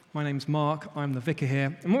My name's Mark. I'm the vicar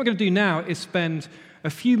here. And what we're going to do now is spend a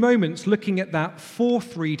few moments looking at that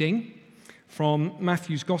fourth reading from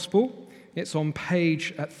Matthew's Gospel. It's on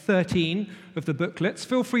page 13 of the booklets.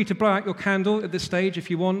 Feel free to blow out your candle at this stage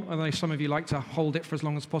if you want. I know some of you like to hold it for as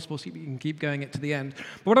long as possible so you can keep going it to the end.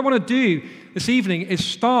 But what I want to do this evening is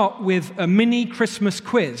start with a mini Christmas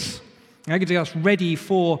quiz. I can get us ready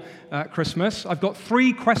for Christmas. I've got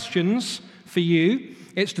 3 questions for you.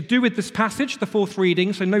 It's to do with this passage, the fourth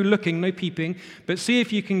reading, so no looking, no peeping, but see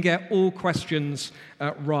if you can get all questions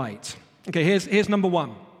right. Okay, here's number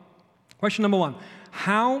 1. Question number 1.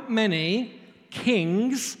 How many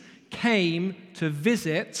kings came to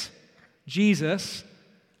visit Jesus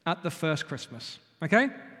at the first Christmas? Okay?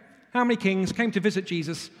 How many kings came to visit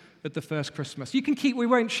Jesus at the first Christmas? We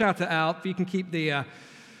won't shout it out, but you can keep the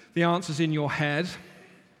answers in your head.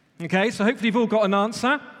 Okay, so hopefully you've all got an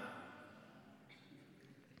answer.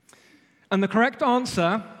 And the correct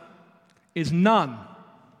answer is none.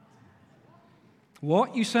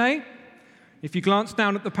 What, you say? If you glance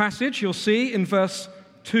down at the passage, you'll see in verse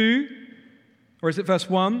 2, or is it verse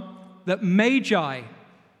 1, that Magi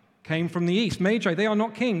came from the east. Magi, they are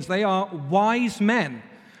not kings, they are wise men.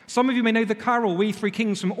 Some of you may know the carol, We Three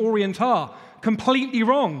Kings from Orient Are. Completely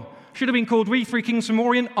wrong. Should have been called We Three Kings from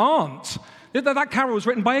Orient Aren't. That carol was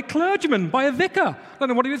written by a clergyman, by a vicar. I don't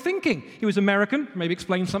know what he was thinking. He was American, maybe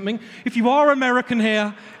explain something. If you are American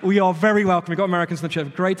here, we are very welcome. We've got Americans in the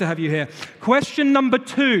church. Great to have you here. Question number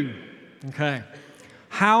 2. Okay.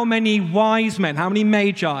 How many wise men, how many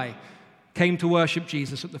magi came to worship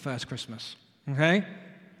Jesus at the first Christmas? Okay.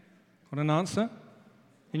 Got an answer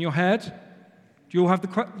in your head? Do you all have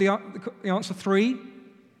the answer 3?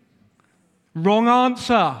 Wrong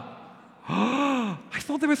answer. I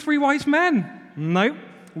thought there were 3 wise men. No,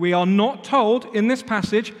 we are not told in this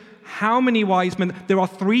passage how many wise men. There are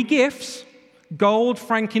 3 gifts, gold,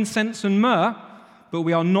 frankincense, and myrrh, but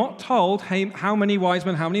we are not told how many wise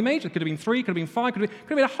men, how many magi. Could have been 3, could have been 5, could have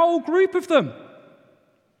been a whole group of them.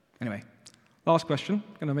 Anyway, last question.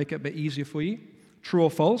 Going to make it a bit easier for you. True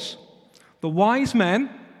or false? The wise men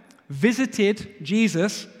visited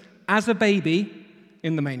Jesus as a baby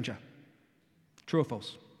in the manger. True or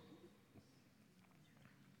false?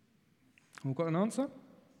 All got an answer?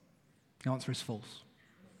 The answer is false.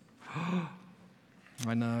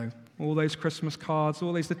 I know. All those Christmas cards,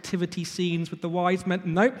 all those nativity scenes with the wise men.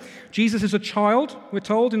 No. Jesus is a child, we're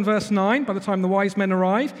told in verse 9, by the time the wise men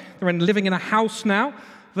arrive. They're living in a house now,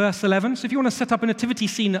 verse 11. So if you want to set up a nativity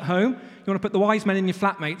scene at home, you want to put the wise men in your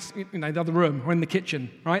flatmates, the other room, or in the kitchen,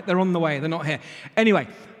 right? They're on the way, they're not here. Anyway,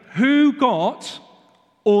 who got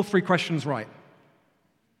all 3 questions right?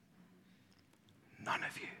 None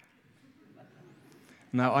of you.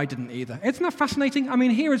 No, I didn't either. Isn't that fascinating? I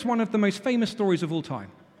mean, here is one of the most famous stories of all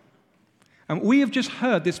time. And we have just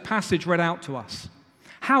heard this passage read out to us.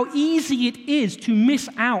 How easy it is to miss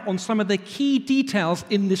out on some of the key details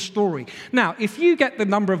in this story. Now, if you get the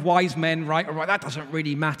number of wise men right, all right, that doesn't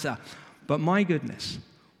really matter. But my goodness,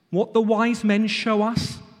 what the wise men show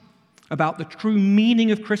us about the true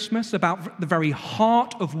meaning of Christmas, about the very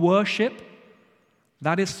heart of worship,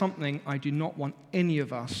 that is something I do not want any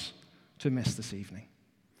of us to miss this evening.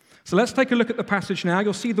 So let's take a look at the passage now.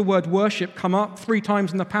 You'll see the word worship come up 3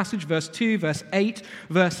 times in the passage, verse 2, verse 8,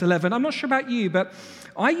 verse 11. I'm not sure about you, but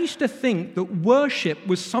I used to think that worship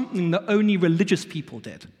was something that only religious people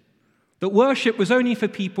did. That worship was only for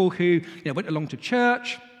people who went along to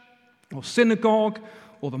church or synagogue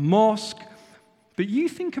or the mosque. But you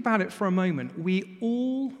think about it for a moment. We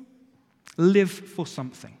all live for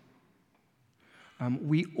something.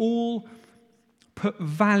 We all put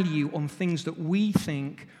value on things that we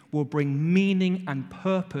think will bring meaning and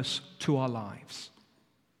purpose to our lives.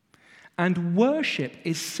 And worship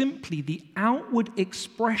is simply the outward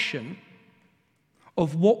expression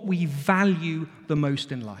of what we value the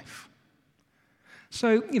most in life.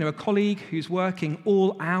 So, a colleague who's working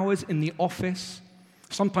all hours in the office,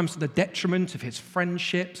 sometimes to the detriment of his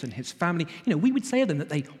friendships and his family, we would say of them that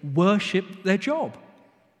they worship their job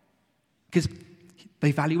because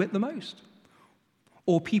they value it the most.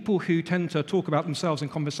 Or people who tend to talk about themselves in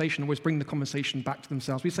conversation, always bring the conversation back to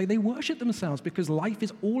themselves. We say they worship themselves because life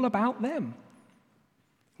is all about them.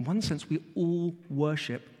 In one sense, we all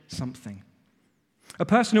worship something. A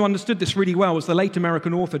person who understood this really well was the late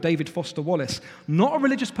American author David Foster Wallace. Not a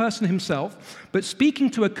religious person himself, but speaking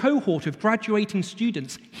to a cohort of graduating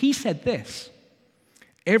students, he said this: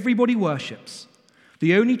 "Everybody worships.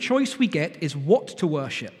 The only choice we get is what to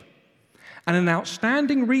worship. And an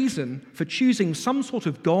outstanding reason for choosing some sort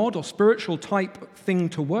of God or spiritual type thing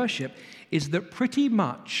to worship is that pretty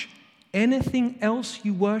much anything else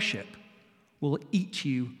you worship will eat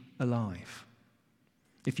you alive.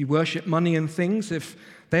 If you worship money and things, if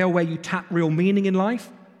they are where you tap real meaning in life,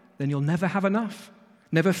 then you'll never have enough.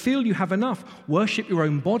 Never feel you have enough. Worship your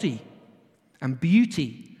own body and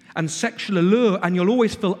beauty and sexual allure, and you'll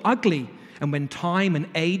always feel ugly. And when time and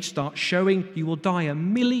age start showing, you will die a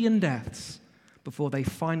million deaths before they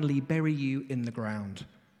finally bury you in the ground.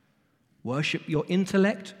 Worship your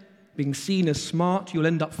intellect, being seen as smart, you'll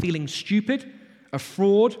end up feeling stupid, a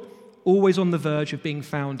fraud, always on the verge of being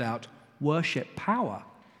found out. Worship power.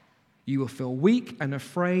 You will feel weak and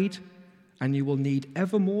afraid, and you will need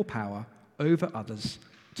ever more power over others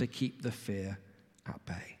to keep the fear at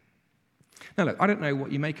bay. Now look, I don't know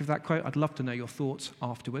what you make of that quote. I'd love to know your thoughts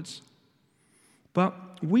afterwards. But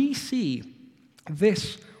we see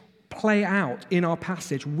this play out in our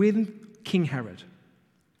passage with King Herod,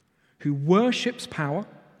 who worships power,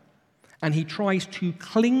 and he tries to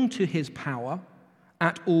cling to his power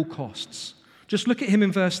at all costs. Just look at him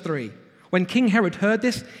in verse 3. When King Herod heard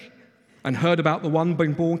this and heard about the one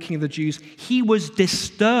being born king of the Jews, he was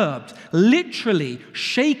disturbed, literally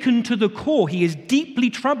shaken to the core. He is deeply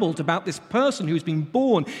troubled about this person who has been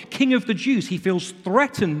born king of the Jews. He feels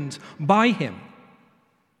threatened by him.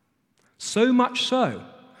 So much so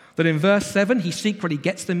that in verse 7, he secretly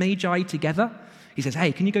gets the Magi together. He says,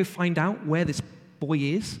 hey, can you go find out where this boy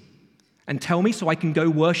is and tell me so I can go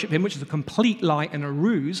worship him, which is a complete lie and a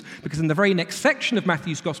ruse, because in the very next section of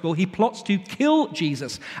Matthew's gospel, he plots to kill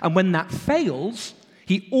Jesus. And when that fails,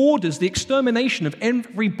 he orders the extermination of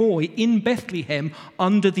every boy in Bethlehem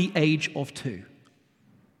under the age of 2.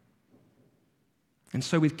 And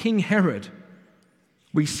so with King Herod,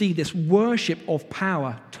 we see this worship of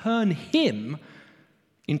power turn him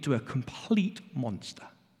into a complete monster.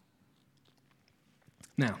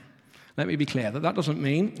 Now, let me be clear that doesn't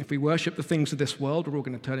mean if we worship the things of this world, we're all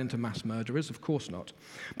going to turn into mass murderers. Of course not.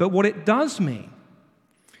 But what it does mean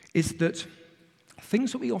is that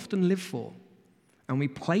things that we often live for and we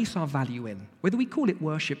place our value in, whether we call it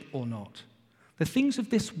worship or not, the things of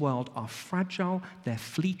this world are fragile, they're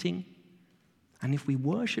fleeting, and if we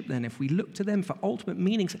worship them, if we look to them for ultimate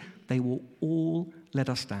meanings, they will all let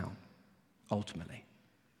us down, ultimately.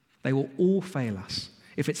 They will all fail us.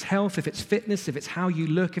 If it's health, if it's fitness, if it's how you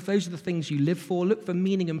look, if those are the things you live for, look for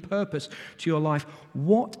meaning and purpose to your life.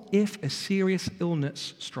 What if a serious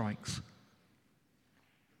illness strikes?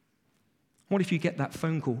 What if you get that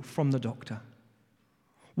phone call from the doctor?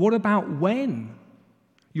 What about when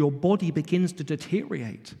your body begins to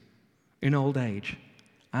deteriorate in old age,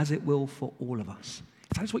 as it will for all of us?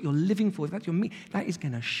 If that's what you're living for, if that's your meaning, that is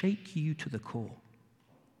going to shake you to the core.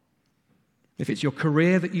 If it's your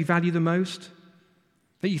career that you value the most,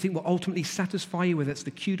 that you think will ultimately satisfy you, whether it's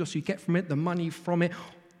the kudos you get from it, the money from it,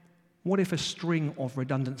 what if a string of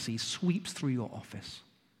redundancies sweeps through your office?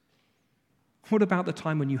 What about the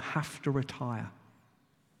time when you have to retire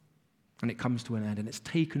and it comes to an end and it's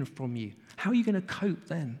taken from you? How are you going to cope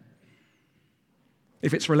then?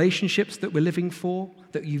 If it's relationships that we're living for,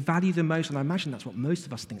 that you value the most, and I imagine that's what most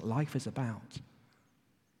of us think life is about.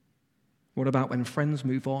 What about when friends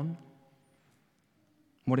move on?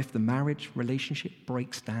 What if the marriage relationship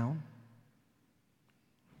breaks down?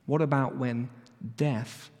 What about when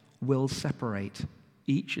death will separate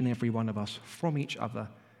each and every one of us from each other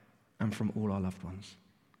and from all our loved ones?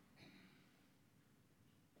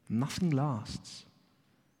 Nothing lasts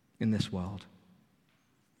in this world.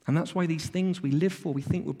 And that's why these things we live for, we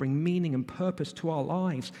think will bring meaning and purpose to our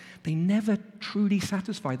lives, they never truly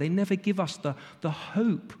satisfy. They never give us the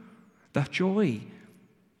hope, the joy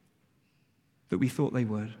that we thought they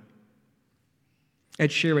would. Ed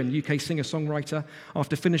Sheeran, UK singer-songwriter,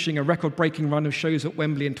 after finishing a record-breaking run of shows at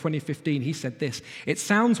Wembley in 2015, he said this: "It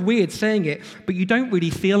sounds weird saying it, but you don't really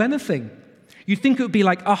feel anything. You'd think it would be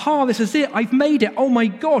like, aha, this is it, I've made it, oh my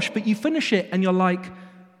gosh, but you finish it and you're like,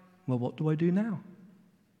 well, what do I do now?"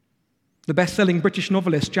 The best-selling British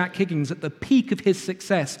novelist Jack Higgins, at the peak of his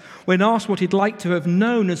success, when asked what he'd like to have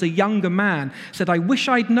known as a younger man, said, "I wish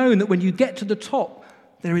I'd known that when you get to the top,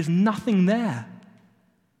 there is nothing there."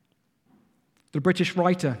 The British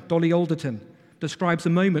writer Dolly Alderton describes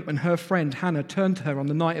a moment when her friend Hannah turned to her on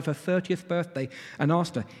the night of her 30th birthday and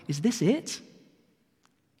asked her, "Is this it?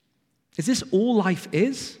 Is this all life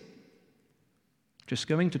is? Just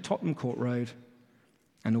going to Tottenham Court Road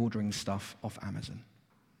and ordering stuff off Amazon."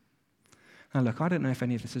 Now look, I don't know if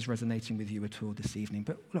any of this is resonating with you at all this evening,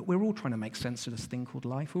 but look, we're all trying to make sense of this thing called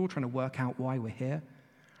life. We're all trying to work out why we're here.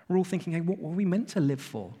 We're all thinking, hey, what are we meant to live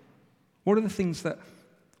for? What are the things that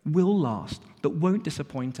will last, that won't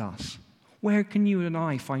disappoint us? Where can you and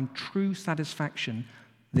I find true satisfaction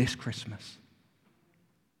this Christmas?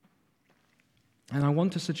 And I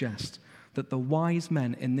want to suggest that the wise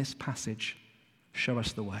men in this passage show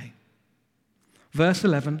us the way. Verse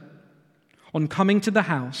 11, on coming to the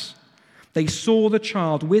house, they saw the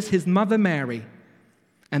child with his mother Mary,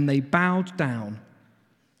 and they bowed down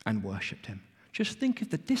and worshipped him. Just think of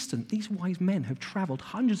the distance. These wise men have traveled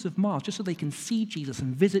hundreds of miles just so they can see Jesus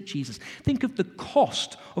and visit Jesus. Think of the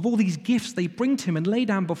cost of all these gifts they bring to him and lay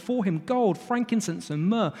down before him, gold, frankincense, and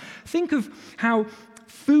myrrh. Think of how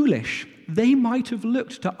foolish they might have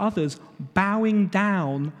looked to others bowing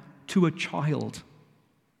down to a child.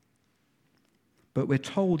 But we're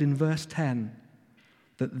told in verse 10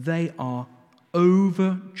 that they are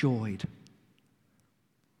overjoyed.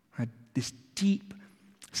 Had this deep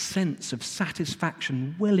sense of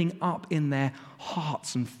satisfaction welling up in their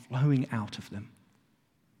hearts and flowing out of them.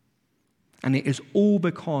 And it is all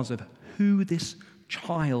because of who this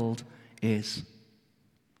child is.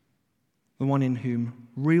 The one in whom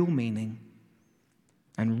real meaning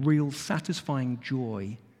and real satisfying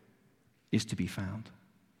joy is to be found.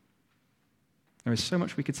 There is so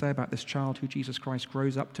much we could say about this child who Jesus Christ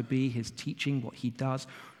grows up to be, his teaching, what he does.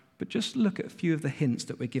 But just look at a few of the hints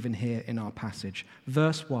that we're given here in our passage.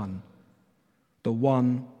 Verse 1, the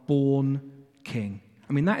one born king.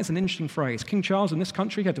 I mean, that is an interesting phrase. King Charles in this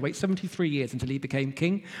country had to wait 73 years until he became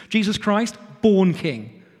king. Jesus Christ, born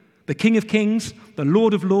king. The King of Kings, the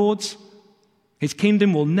Lord of Lords. His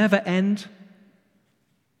kingdom will never end.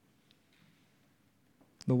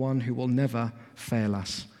 The one who will never fail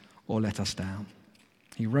us or let us down.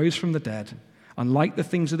 He rose from the dead. Unlike the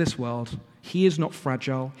things of this world, he is not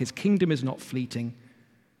fragile. His kingdom is not fleeting.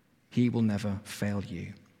 He will never fail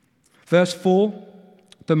you. Verse 4,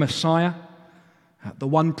 the Messiah, the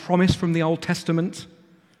one promised from the Old Testament,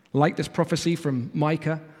 like this prophecy from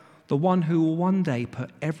Micah, the one who will one day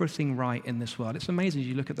put everything right in this world. It's amazing as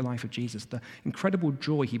you look at the life of Jesus, the incredible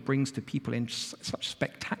joy he brings to people in such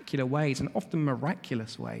spectacular ways and often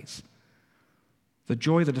miraculous ways. The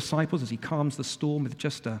joy of the disciples as he calms the storm with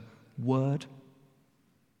just a word.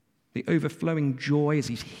 The overflowing joy as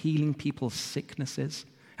he's healing people's sicknesses,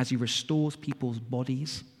 as he restores people's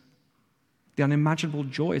bodies. The unimaginable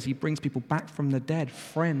joy as he brings people back from the dead,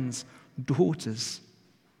 friends, daughters.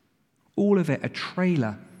 All of it a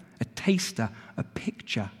trailer, a taster, a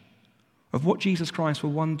picture of what Jesus Christ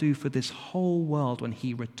will one do for this whole world when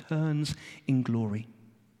he returns in glory.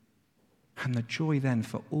 And the joy then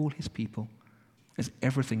for all his people as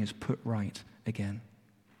everything is put right again.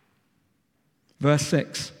 Verse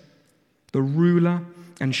 6, the ruler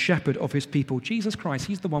and shepherd of his people. Jesus Christ,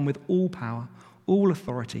 he's the one with all power, all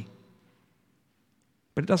authority.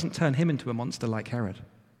 But it doesn't turn him into a monster like Herod.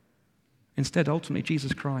 Instead, ultimately,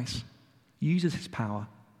 Jesus Christ uses his power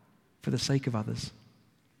for the sake of others,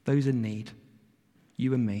 those in need,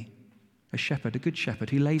 you and me, a shepherd, a good shepherd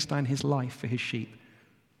who lays down his life for his sheep,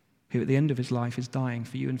 who at the end of his life is dying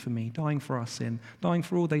for you and for me, dying for our sin, dying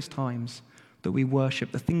for all those times that we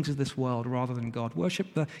worship the things of this world rather than God,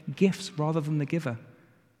 worship the gifts rather than the giver.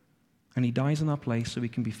 And he dies in our place so we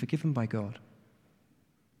can be forgiven by God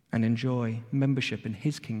and enjoy membership in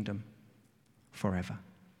his kingdom forever.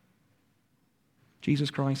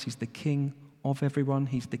 Jesus Christ, he's the king of everyone.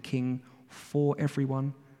 He's the king for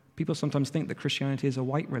everyone. People sometimes think that Christianity is a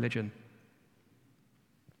white religion,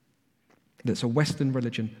 that's a Western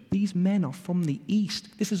religion. These men are from the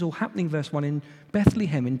East. This is all happening, verse 1, in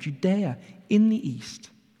Bethlehem, in Judea, in the East,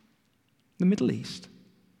 the Middle East.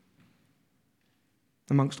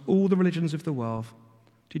 Amongst all the religions of the world,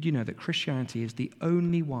 did you know that Christianity is the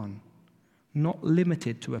only one not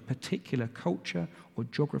limited to a particular culture or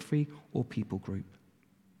geography or people group,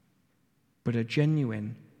 but a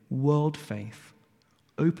genuine world faith,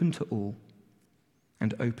 open to all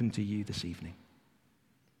and open to you this evening?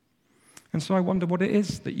 And so I wonder what it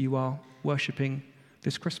is that you are worshipping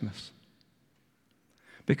this Christmas.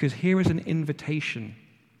 Because here is an invitation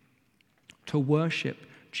to worship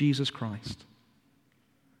Jesus Christ,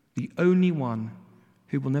 the only one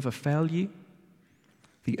who will never fail you,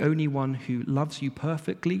 the only one who loves you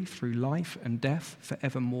perfectly through life and death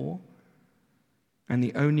forevermore, and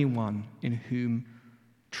the only one in whom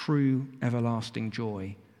true everlasting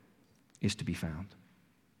joy is to be found.